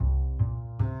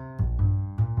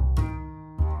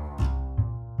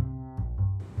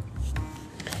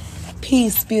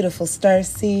Peace, beautiful star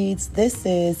seeds. This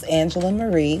is Angela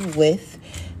Marie with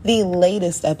the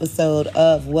latest episode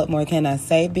of What More Can I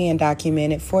Say, being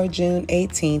documented for June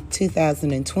 18th,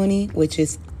 2020, which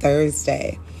is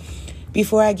Thursday.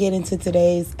 Before I get into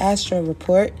today's Astro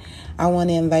Report, I want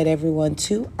to invite everyone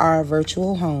to our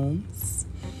virtual homes.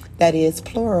 That is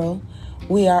plural.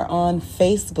 We are on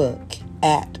Facebook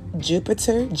at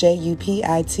Jupiter,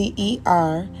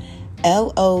 Jupiter,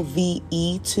 LOVE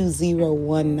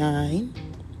 2019.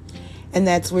 And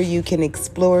that's where you can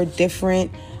explore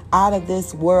different out of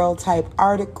this world type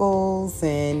articles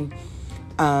and,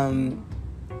 different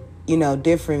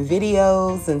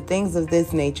videos and things of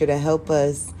this nature to help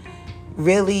us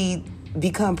really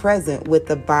become present with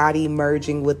the body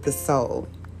merging with the soul.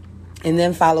 And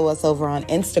then follow us over on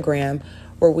Instagram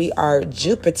where we are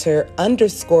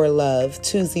Jupiter_love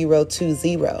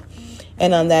 2020.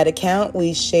 And on that account,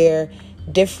 we share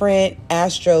different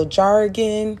astro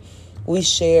jargon. We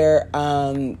share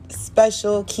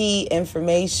special key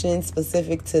information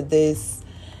specific to this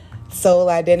soul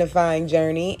identifying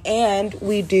journey. And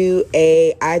we do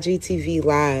a IGTV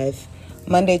live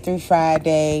Monday through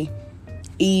Friday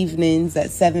evenings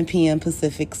at 7 p.m.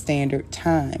 Pacific Standard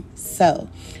Time. So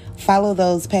follow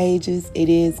those pages. It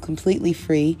is completely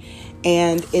free.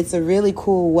 And it's a really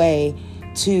cool way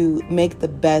to make the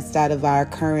best out of our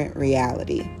current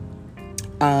reality.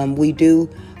 We do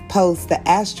post the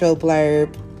Astro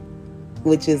Blurb,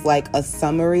 which is like a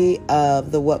summary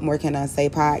of the What More Can I Say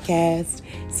podcast,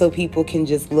 so people can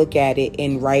just look at it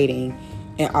in writing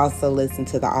and also listen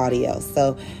to the audio.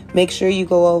 So make sure you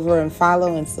go over and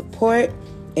follow and support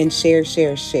and share.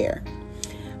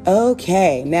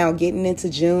 Okay, now getting into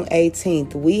June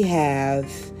 18th, we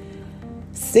have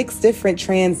 6 different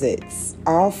transits,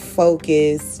 all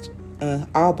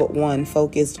but one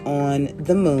focused on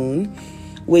the moon,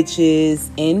 which is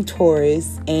in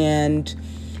Taurus and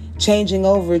changing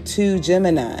over to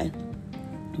Gemini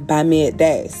by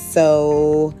midday.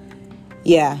 So,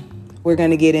 yeah, we're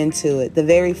going to get into it. The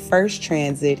very first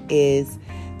transit is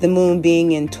the moon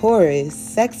being in Taurus,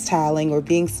 sextiling or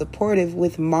being supportive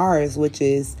with Mars, which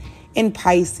is in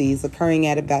Pisces, occurring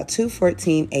at about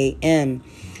 2:14 a.m.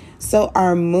 So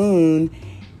our moon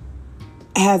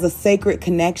has a sacred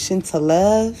connection to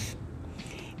love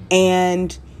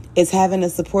and is having a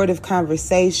supportive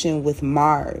conversation with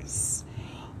Mars,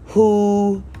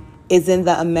 who is in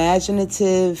the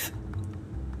imaginative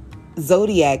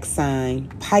zodiac sign,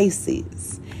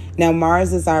 Pisces. Now,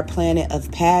 Mars is our planet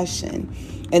of passion,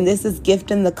 and this is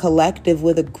gifting the collective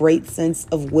with a great sense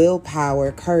of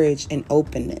willpower, courage, and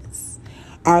openness.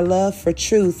 Our love for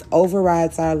truth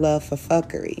overrides our love for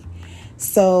fuckery.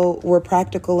 So we're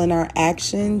practical in our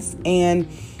actions and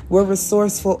we're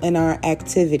resourceful in our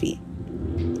activity.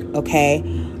 Okay.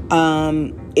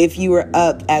 If you were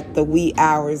up at the wee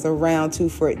hours around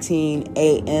 2:14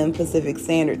 a.m. Pacific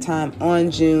Standard Time on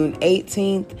June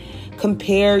 18th,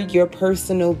 compare your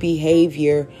personal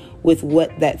behavior with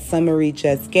what that summary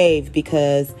just gave,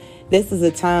 because this is a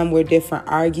time where different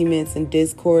arguments and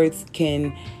discords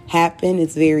can happen.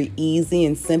 It's very easy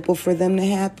and simple for them to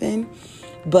happen.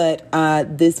 But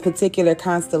this particular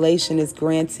constellation is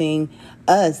granting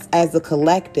us as a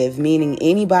collective, meaning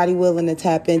anybody willing to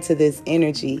tap into this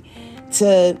energy,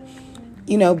 to,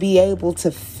 be able to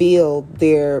feel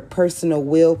their personal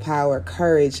willpower,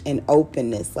 courage, and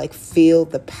openness, like feel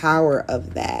the power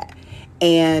of that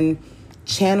and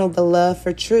channel the love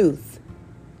for truth,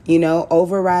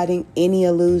 overriding any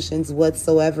illusions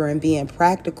whatsoever and being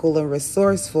practical and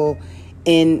resourceful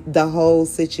in the whole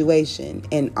situation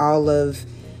and all of,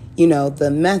 the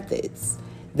methods.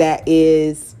 That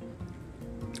is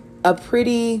a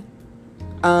pretty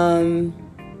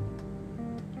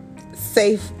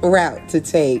safe route to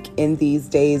take in these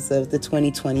days of the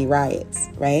 2020 riots,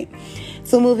 right?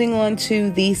 So moving on to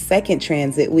the second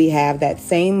transit, we have that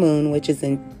same moon, which is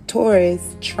in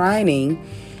Taurus, trining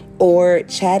or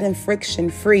chat and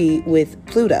friction free with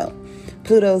Pluto.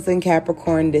 Pluto's in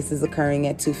Capricorn. This is occurring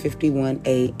at 2:51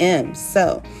 a.m.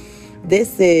 So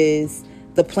this is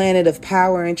the planet of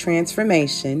power and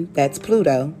transformation. That's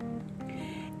Pluto.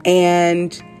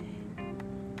 And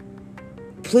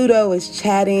Pluto is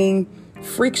chatting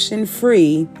friction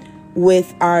free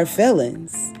with our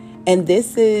feelings. And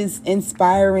this is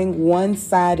inspiring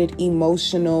one-sided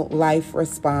emotional life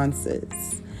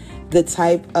responses. The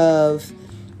type of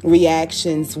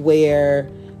reactions where,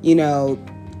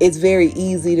 it's very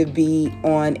easy to be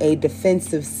on a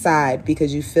defensive side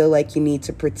because you feel like you need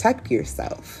to protect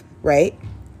yourself, right?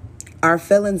 Our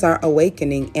feelings are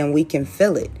awakening and we can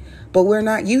feel it, but we're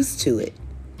not used to it.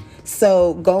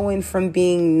 So going from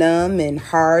being numb and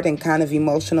hard and kind of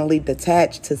emotionally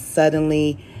detached to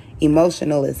suddenly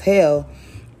emotional as hell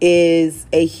is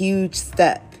a huge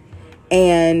step.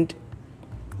 And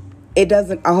it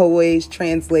doesn't always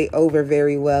translate over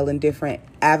very well in different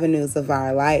avenues of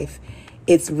our life.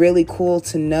 It's really cool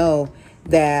to know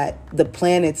that the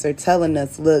planets are telling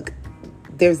us, look,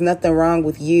 there's nothing wrong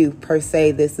with you per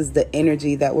se. This is the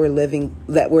energy that we're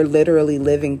literally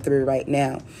living through right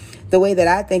now. The way that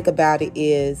I think about it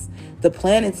is the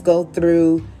planets go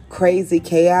through crazy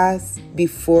chaos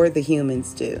before the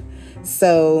humans do.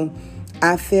 So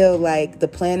I feel like the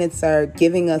planets are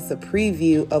giving us a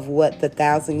preview of what the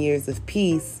 1,000 years of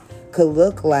peace could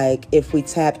look like if we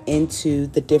tap into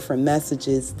the different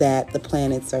messages that the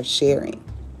planets are sharing.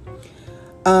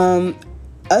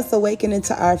 Us awakening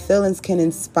to our feelings can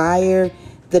inspire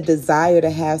the desire to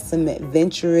have some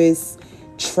adventurous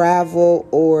travel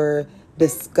or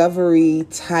discovery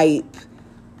type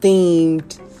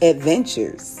themed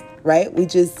adventures, right?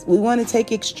 We want to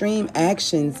take extreme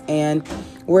actions, and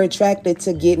we're attracted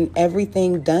to getting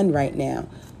everything done right now.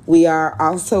 We are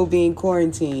also being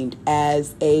quarantined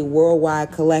as a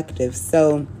worldwide collective.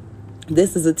 So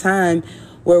this is a time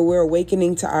where we're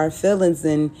awakening to our feelings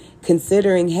and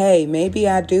considering, hey, maybe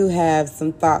I do have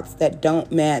some thoughts that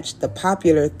don't match the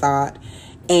popular thought,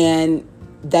 and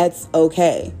that's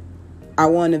okay. I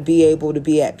want to be able to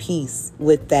be at peace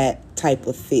with that type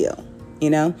of feel,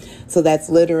 So that's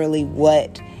literally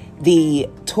what the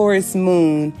Taurus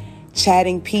moon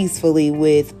chatting peacefully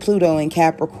with Pluto in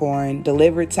Capricorn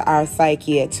delivered to our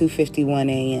psyche at 2:51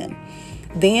 a.m.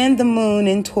 Then the moon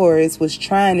in Taurus was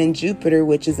trining Jupiter,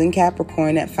 which is in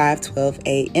Capricorn, at 5:12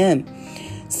 a.m.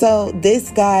 So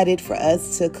this guided for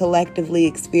us to collectively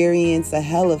experience a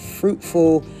hella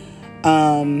fruitful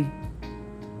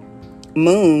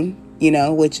moon,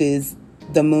 which is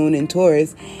the moon in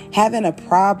Taurus, having a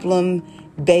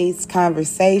problem-based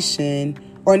conversation,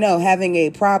 having a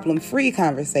problem-free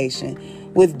conversation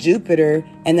with Jupiter,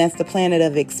 and that's the planet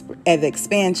of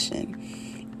expansion.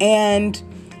 And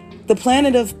the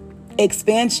planet of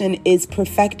expansion is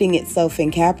perfecting itself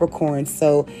in Capricorn.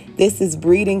 So this is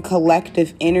breeding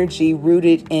collective energy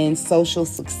rooted in social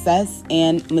success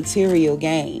and material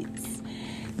gains.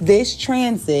 This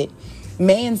transit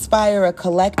may inspire a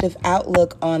collective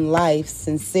outlook on life,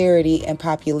 sincerity, and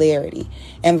popularity,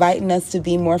 inviting us to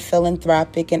be more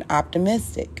philanthropic and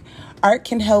optimistic. Art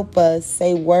can help us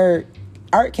say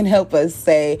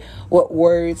what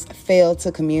words fail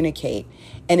to communicate.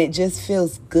 And it just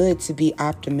feels good to be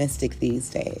optimistic these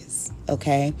days,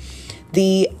 okay?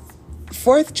 The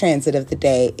fourth transit of the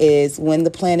day is when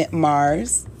the planet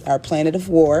Mars, our planet of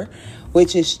war,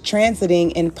 which is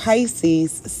transiting in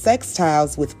Pisces,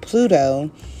 sextiles with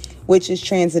Pluto, which is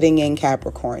transiting in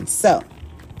Capricorn. So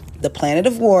the planet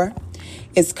of war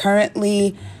is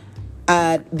currently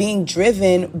being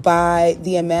driven by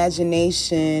the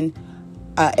imagination,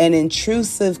 an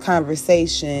intrusive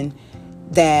conversation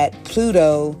that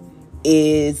Pluto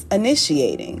is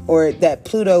initiating, or that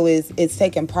Pluto is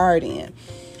taking part in.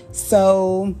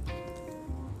 So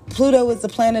Pluto is the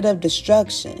planet of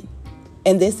destruction,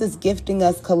 and this is gifting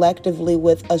us collectively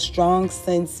with a strong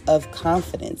sense of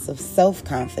confidence, of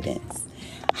self-confidence,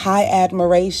 high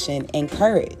admiration, and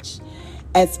courage.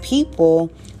 As people,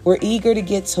 we're eager to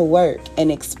get to work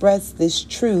and express this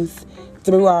truth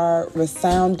through our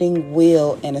resounding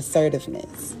will and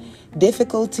assertiveness.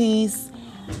 Difficulties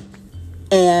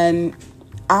and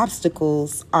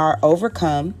obstacles are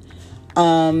overcome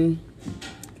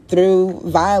through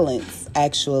violence,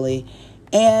 actually.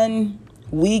 And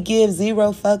we give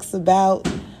zero fucks about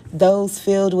those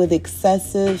filled with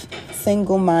excessive,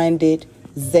 single-minded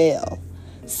zeal.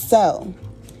 So,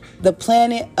 the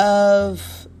planet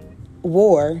of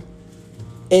war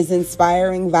is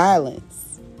inspiring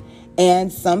violence.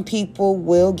 And some people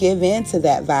will give in to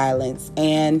that violence,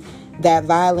 and that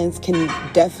violence can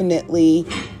definitely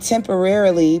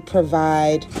temporarily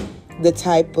provide the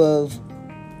type of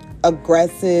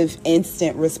aggressive,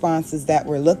 instant responses that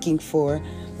we're looking for.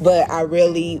 But I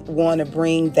really want to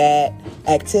bring that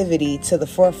activity to the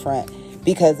forefront,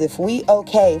 because if we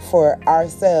okay for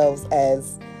ourselves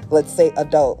as, let's say,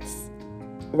 adults,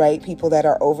 right, people that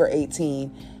are over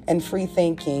 18 and free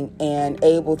thinking and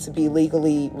able to be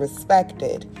legally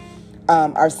respected,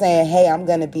 are saying, hey, I'm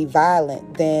going to be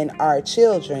violent, then our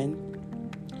children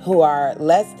who are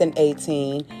less than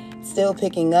 18, still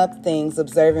picking up things,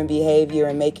 observing behavior,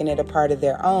 and making it a part of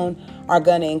their own, are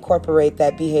going to incorporate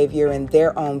that behavior in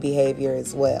their own behavior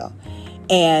as well.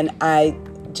 And I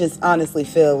just honestly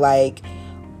feel like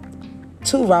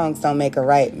two wrongs don't make a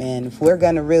right, man. If we're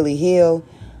going to really heal,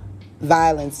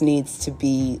 violence needs to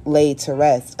be laid to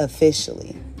rest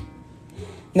officially.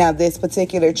 Now, this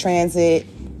particular transit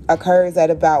occurs at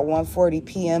about 1:40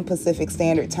 p.m. Pacific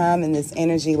Standard Time, and this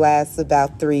energy lasts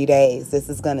about 3 days. This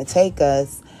is going to take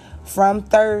us from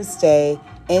Thursday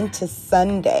into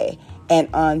Sunday, and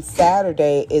on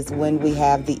Saturday is when we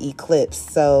have the eclipse.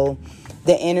 So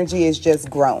the energy is just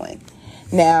growing.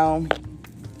 Now,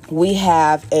 we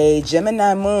have a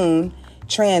Gemini moon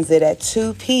transit at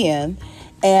 2 p.m.,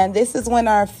 and this is when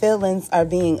our feelings are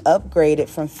being upgraded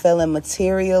from feeling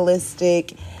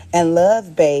materialistic and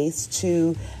love-based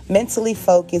to mentally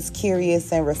focused,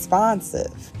 curious, and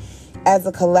responsive. As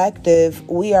a collective,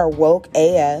 we are woke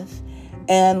AF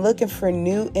and looking for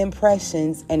new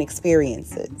impressions and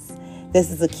experiences.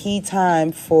 This is a key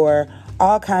time for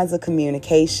all kinds of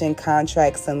communication,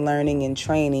 contracts, and learning and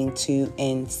training to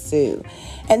ensue.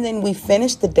 And then we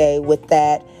finish the day with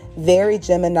that very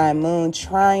Gemini moon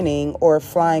trining or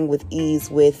flying with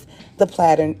ease with the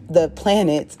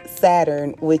planet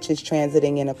Saturn, which is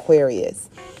transiting in Aquarius.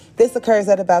 This occurs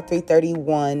at about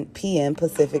 3:31 p.m.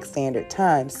 Pacific Standard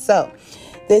Time. So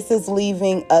this is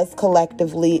leaving us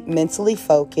collectively mentally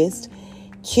focused,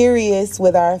 curious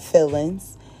with our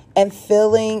feelings, and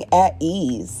feeling at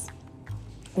ease.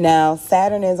 Now,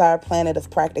 Saturn is our planet of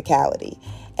practicality,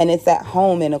 and it's at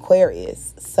home in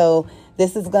Aquarius. So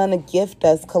this is going to gift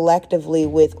us collectively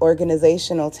with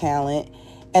organizational talent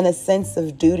and a sense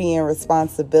of duty and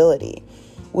responsibility.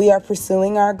 We are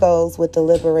pursuing our goals with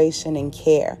deliberation and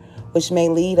care, which may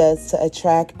lead us to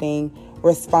attracting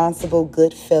responsible,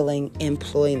 good-feeling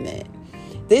employment.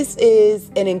 This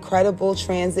is an incredible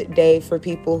transit day for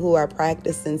people who are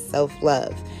practicing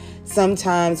self-love.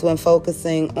 Sometimes when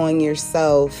focusing on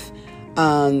yourself,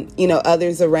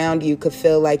 others around you could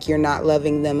feel like you're not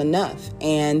loving them enough,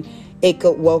 and it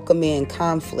could welcome in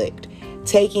conflict.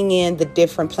 Taking in the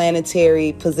different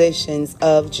planetary positions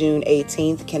of June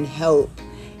 18th can help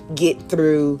get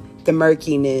through the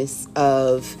murkiness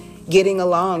of getting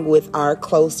along with our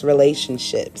close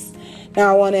relationships.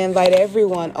 Now, I want to invite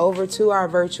everyone over to our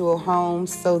virtual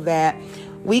homes so that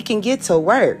we can get to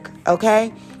work,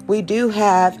 okay? We do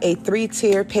have a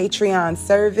 3-tier Patreon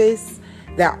service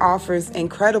that offers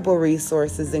incredible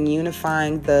resources in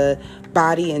unifying the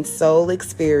body and soul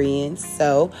experience.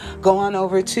 So go on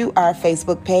over to our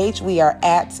Facebook page. We are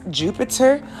at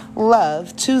Jupiter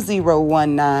Love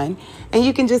 2019, and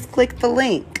you can just click the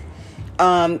link.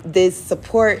 This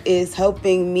support is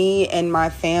helping me and my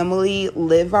family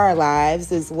live our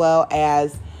lives, as well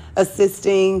as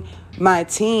assisting my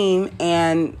team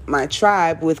and my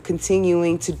tribe with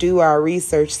continuing to do our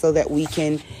research so that we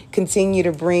can continue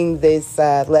to bring this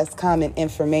less common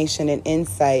information and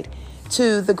insight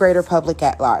to the greater public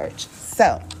at large.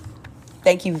 So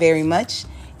thank you very much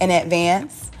in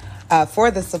advance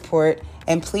for the support,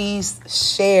 and please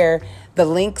share the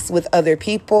links with other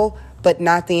people, but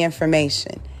not the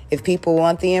information. If people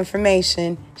want the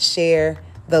information, share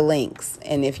the links.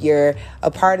 And if you're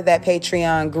a part of that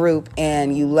Patreon group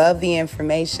and you love the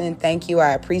information, thank you.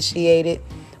 I appreciate it.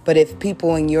 But if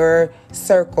people in your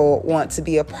circle want to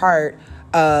be a part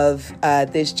of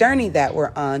this journey that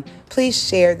we're on, please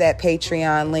share that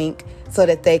Patreon link so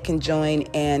that they can join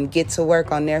and get to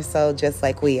work on their soul just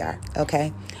like we are.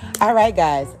 Okay? All right,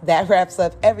 guys, that wraps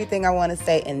up everything I want to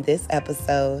say in this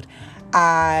episode.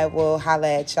 I will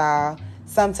holla at y'all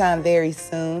sometime very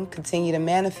soon. Continue to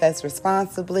manifest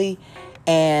responsibly.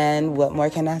 And what more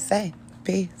can I say?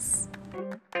 Peace.